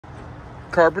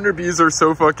Carpenter bees are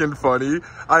so fucking funny.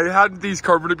 I had these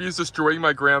carpenter bees destroying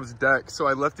my Gram's deck, so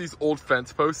I left these old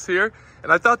fence posts here,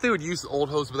 and I thought they would use the old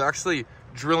hose, but they're actually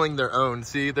drilling their own.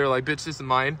 See, they're like, bitch, this is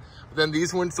mine. But then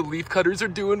these ones, the leaf cutters are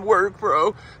doing work,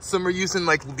 bro. Some are using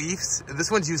like leaves.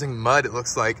 This one's using mud, it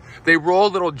looks like. They roll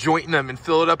a little joint in them and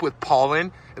fill it up with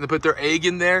pollen, and they put their egg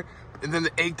in there, and then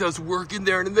the egg does work in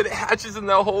there, and then it hatches in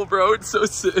that hole, bro. It's so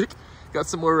sick. Got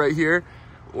some more right here.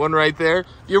 One right there. If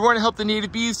you ever want to help the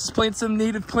native bees, just plant some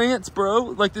native plants, bro.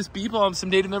 Like this bee balm, some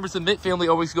native members of the Mitt family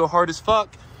always go hard as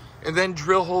fuck. And then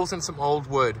drill holes in some old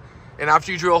wood. And after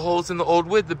you drill holes in the old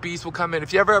wood, the bees will come in.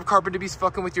 If you ever have carpenter bees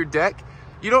fucking with your deck,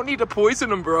 you don't need to poison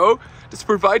them, bro. Just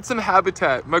provide some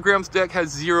habitat. My Gram's deck has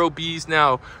 0 bees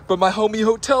now, but my homie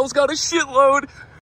hotel's got a shitload.